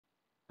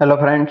Hello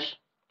friends,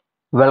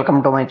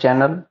 welcome to my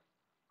channel.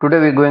 Today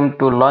we're going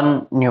to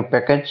learn new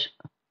package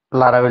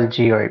Laravel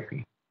Geo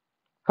IP.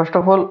 First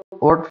of all,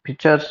 what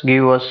features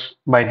give us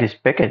by this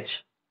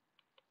package?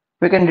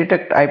 We can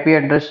detect IP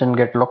address and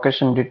get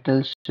location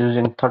details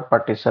using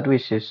third-party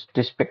services.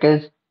 This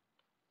package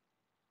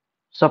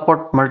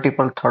support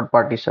multiple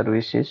third-party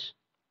services.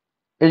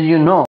 As you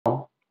know,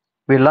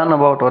 we learned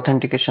about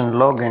authentication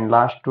log in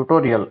last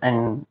tutorial,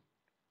 and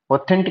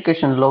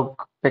authentication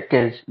log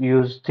package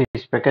use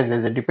this package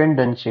as a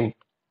dependency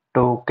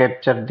to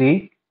capture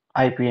the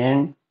IP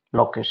and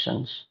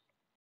locations.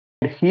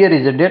 And here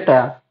is the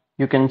data.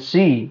 You can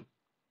see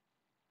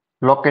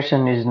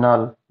location is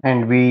null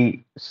and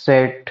we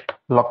set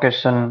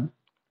location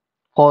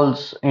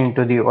false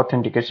into the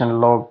authentication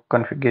log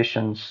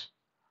configurations.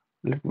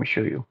 Let me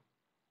show you.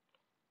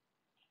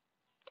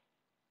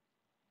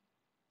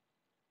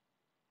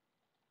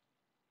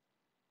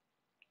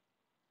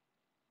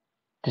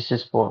 This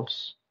is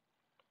false.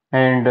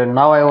 And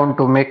now I want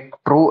to make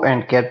true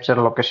and capture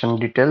location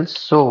details.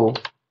 So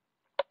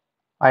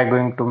I'm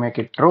going to make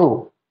it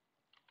true,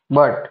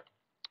 but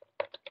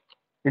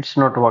it's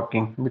not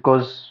working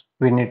because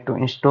we need to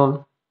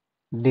install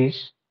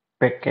this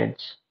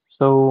package.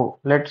 So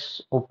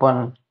let's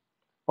open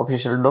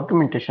official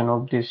documentation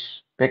of this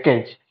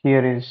package.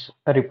 Here is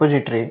a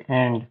repository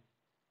and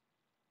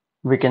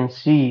we can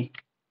see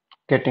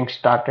getting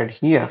started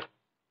here,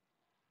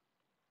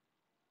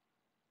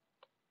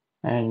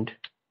 and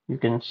you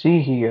can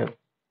see here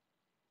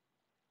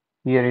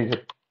is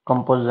a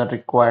composer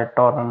required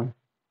torrent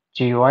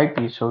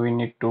GeoIP. So we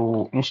need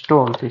to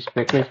install this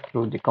package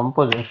through the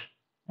composer,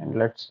 and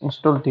let's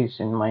install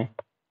this in my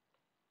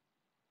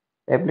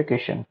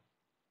application.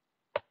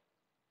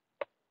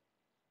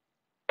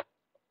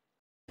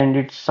 And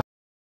it's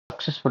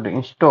successfully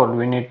installed.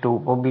 We need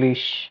to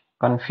publish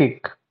config.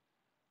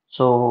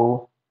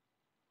 So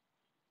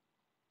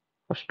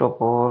first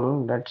of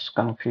all, let's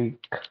config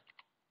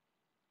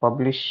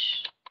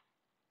publish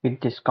with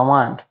this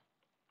command,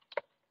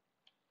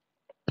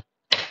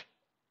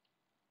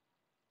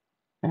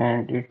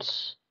 and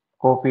it's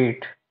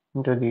copied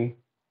into the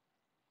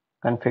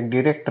config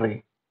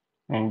directory,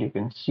 and you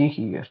can see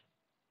here.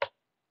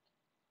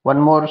 One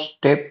more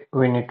step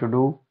we need to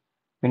do.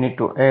 We need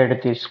to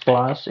add this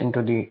class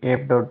into the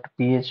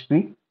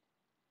app.php.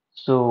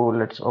 So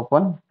let's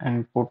open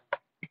and put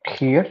it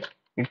here.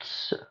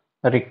 It's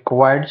a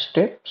required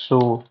step,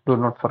 so do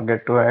not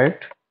forget to add.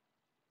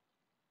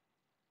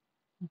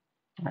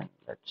 And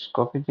let's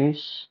copy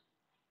this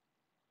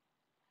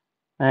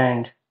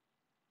and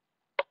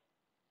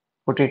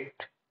put it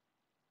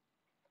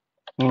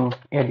in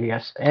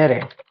alias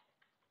array,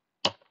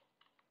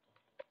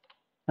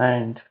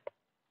 and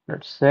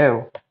let's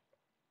save.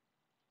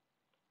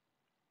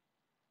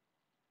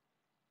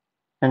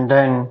 And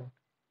then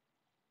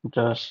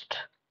just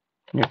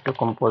need to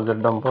compose the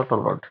dump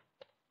autoload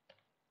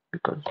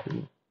because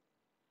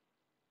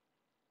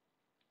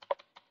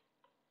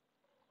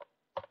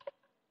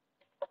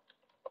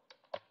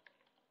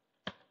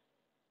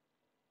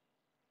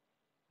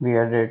we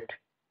added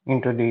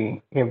into the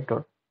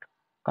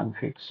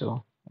app.config,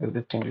 so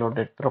everything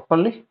loaded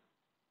properly.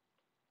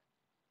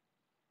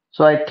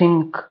 So I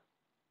think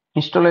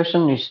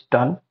installation is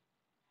done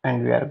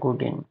and we are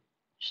good in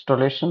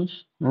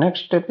installations.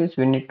 Next step is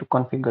we need to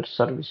configure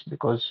service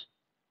because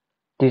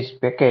this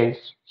package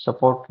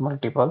support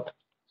multiple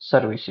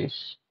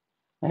services.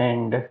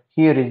 And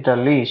here is the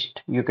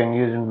list. You can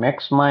use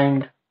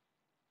maxmind,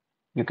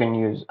 you can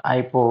use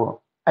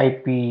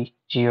IP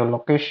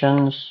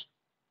geolocations,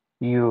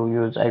 you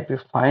use IP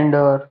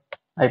finder,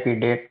 IP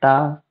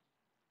data,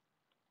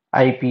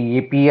 IP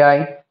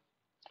API.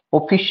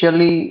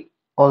 Officially,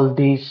 all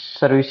these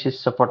services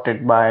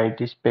supported by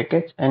this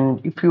package,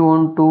 and if you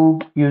want to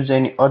use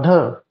any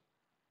other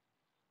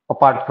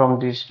apart from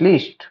this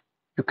list,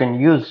 you can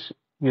use.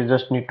 You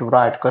just need to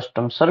write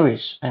custom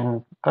service,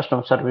 and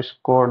custom service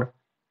code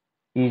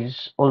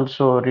is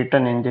also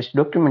written in this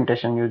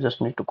documentation. You just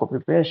need to copy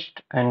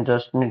paste and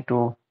just need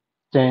to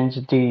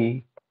change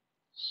the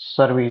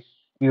service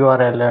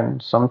URL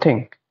and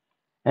something,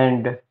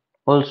 and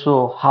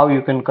also how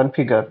you can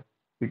configure,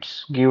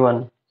 it's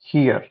given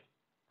here.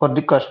 For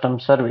the custom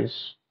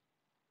service,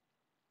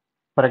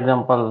 for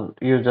example,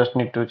 you just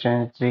need to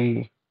change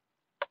the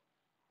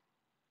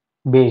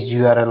base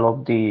URL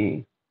of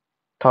the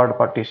third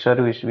party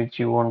service which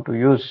you want to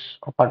use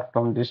apart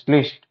from this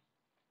list.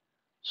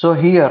 So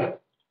here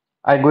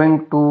I'm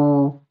going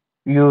to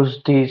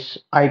use this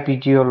IP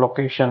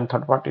geolocation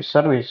third party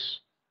service.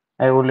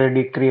 I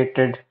already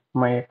created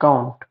my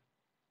account,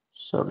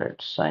 so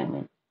let's sign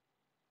in.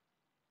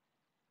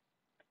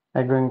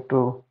 I'm going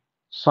to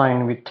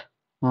sign with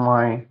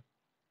my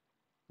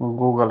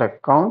Google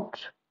account.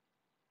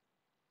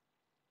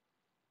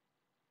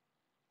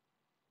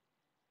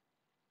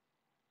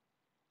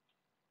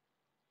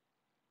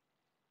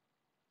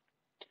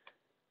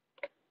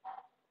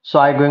 So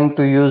I'm going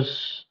to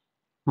use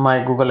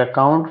my Google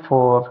account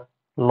for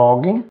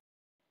login,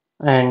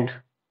 and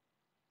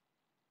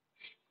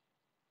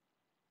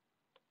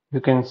You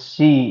can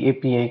see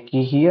API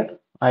key here.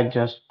 I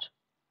just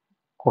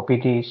copy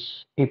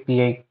this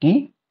API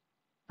key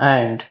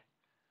and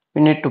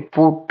we need to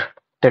put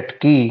that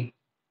key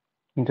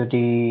into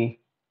the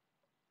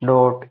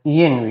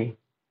 .env,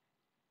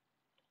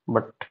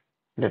 but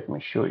let me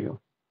show you.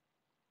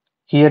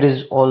 Here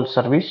is all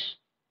service,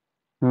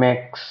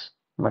 max,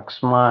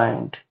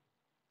 mind,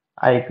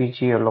 IP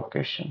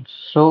geolocation.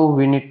 So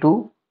we need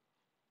to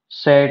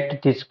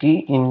set this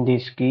key in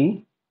this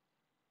key.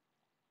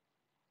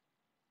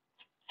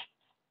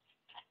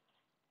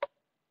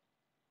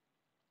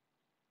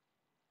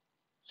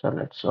 So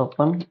let's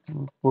open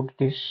and put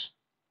this,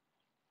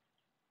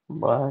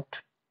 but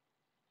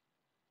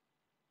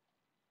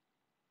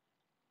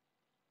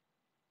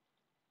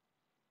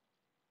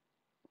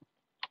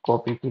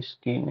copy this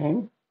key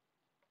name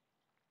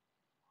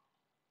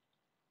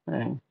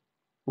and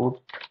put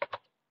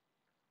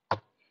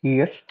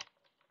here,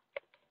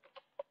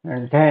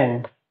 and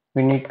then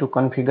we need to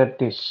configure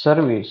this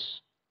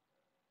service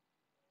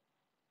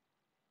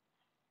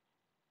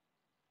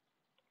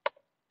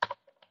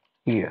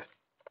here.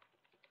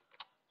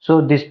 So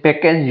this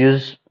package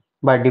use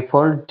by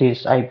default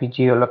this IP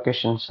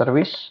geolocation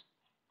service,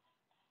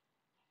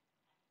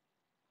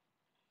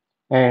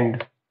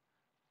 and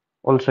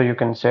also you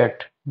can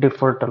set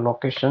default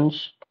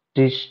locations.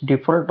 This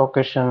default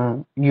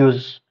location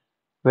use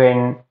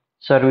when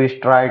service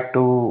try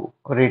to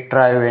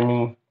retrieve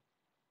any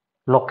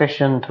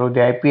location through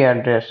the IP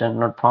address and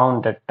not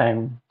found that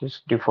time,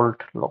 this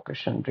default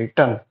location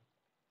return.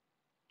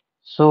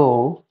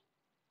 So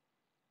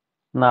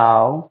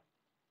now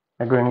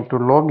I'm going to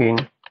log in.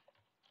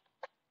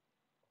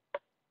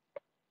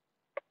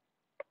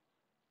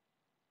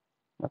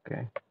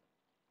 Okay,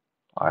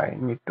 I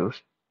need to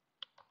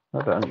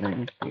run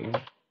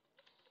npm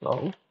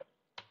cloud,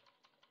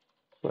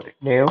 sorry,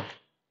 dev.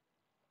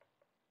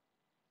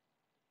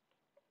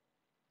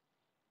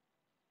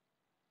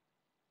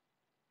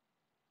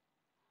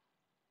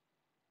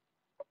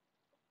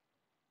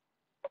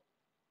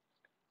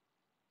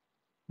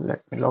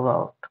 Let me log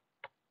out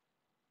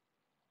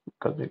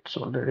because it's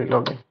already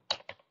logging,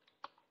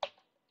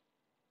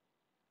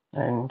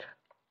 and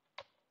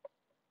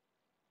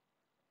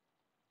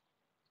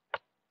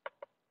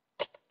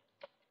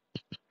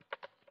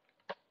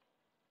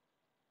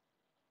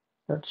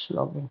that's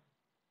logging,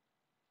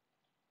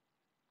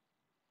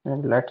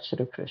 and let's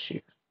refresh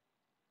it.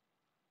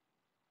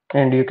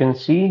 And you can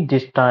see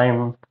this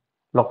time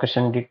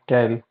location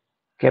detail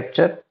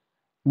capture,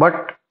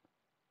 but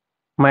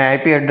my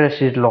IP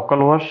address is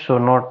localhost, so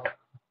not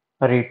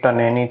return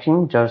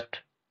anything, just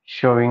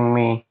showing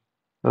me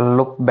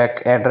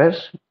loopback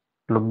address.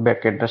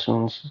 Loopback address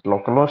means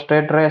localhost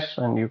address,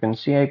 and you can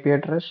see IP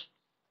address.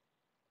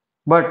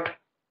 But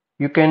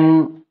you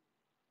can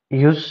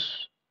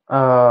use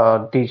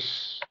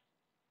this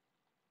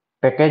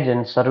package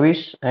and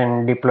service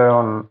and deploy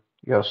on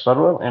your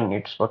server, and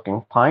it's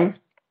working fine.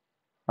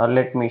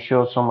 Let me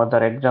show some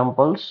other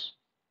examples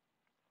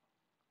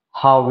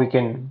how we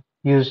can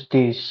use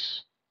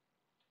this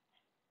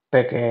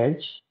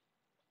package.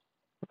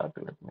 Let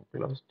me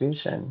close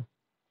this and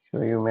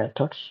show you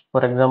methods.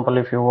 For example,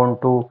 if you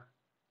want to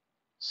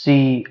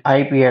see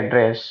IP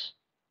address,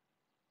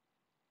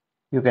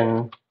 you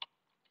can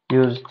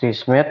use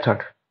this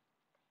method.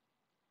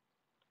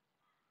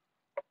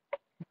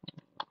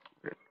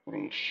 Let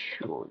me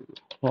show you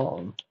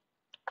home,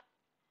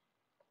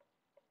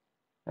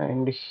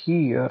 and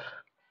here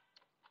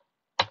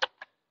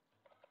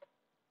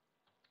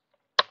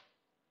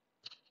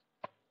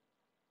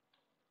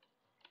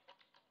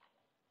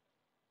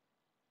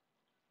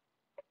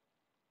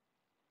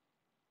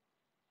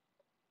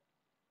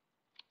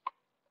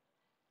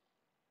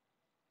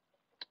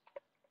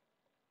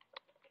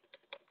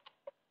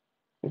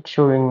it's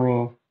showing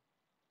me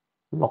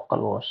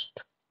localhost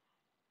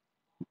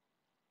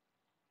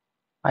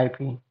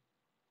IP,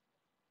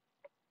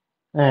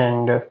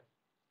 and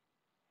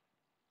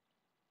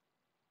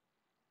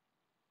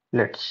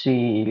let's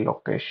see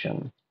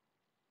location,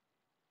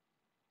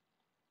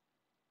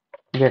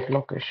 get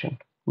location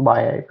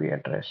by IP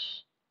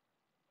address,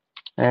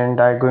 and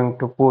I'm going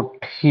to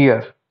put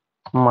here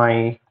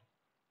my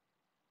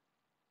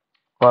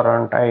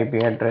current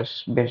IP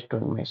address based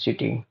on my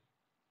city,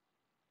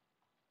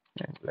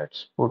 and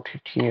let's put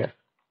it here,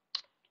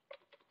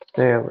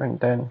 save, and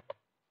then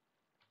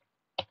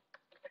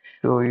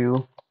show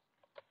you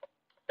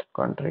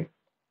country,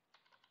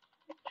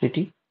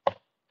 city.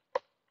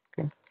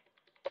 Okay,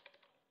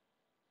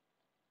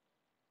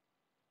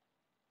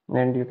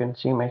 and you can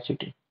see my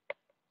city.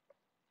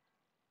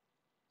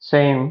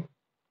 Same,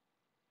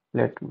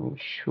 let me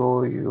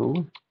show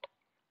you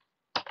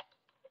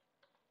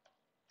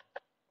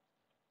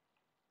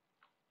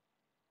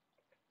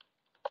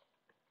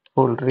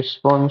full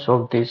response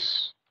of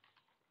this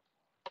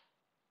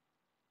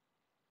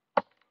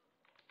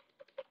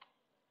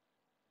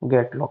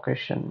get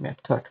location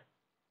method.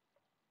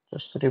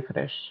 Just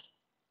refresh,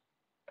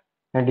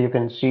 and you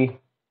can see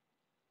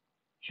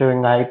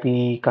showing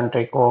IP,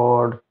 country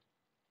code,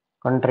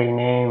 country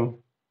name,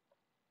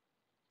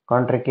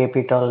 country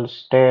capital,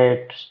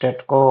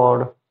 state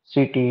code,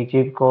 city,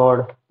 zip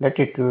code,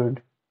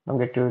 latitude,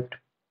 longitude,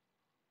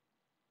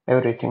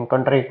 everything,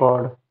 country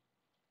code,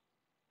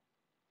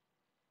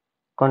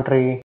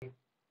 country,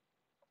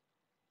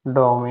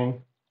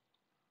 domain,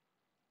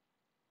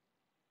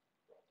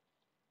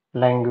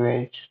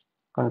 language,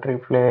 country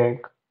flag,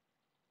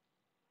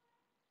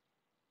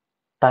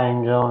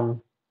 time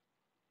zone,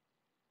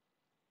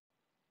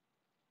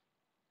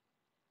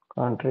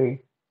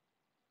 country,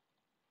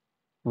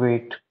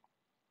 with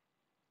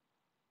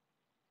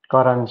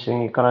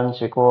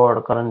currency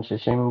code, currency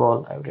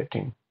symbol,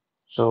 everything.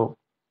 So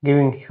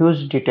giving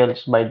huge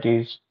details by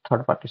these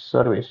third-party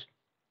service,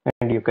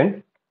 and you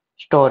can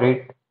store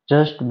it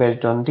just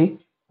based on the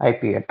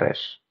IP address.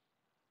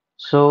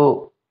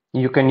 So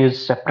you can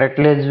use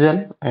separately as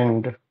well,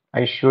 and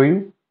I show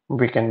you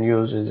we can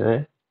use as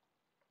a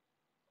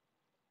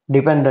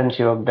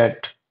dependency of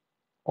that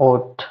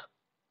auth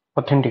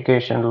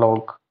authentication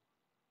log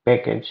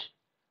package.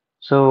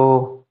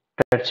 So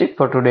that's it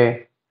for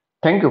today.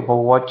 Thank you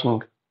for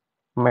watching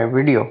my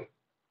video.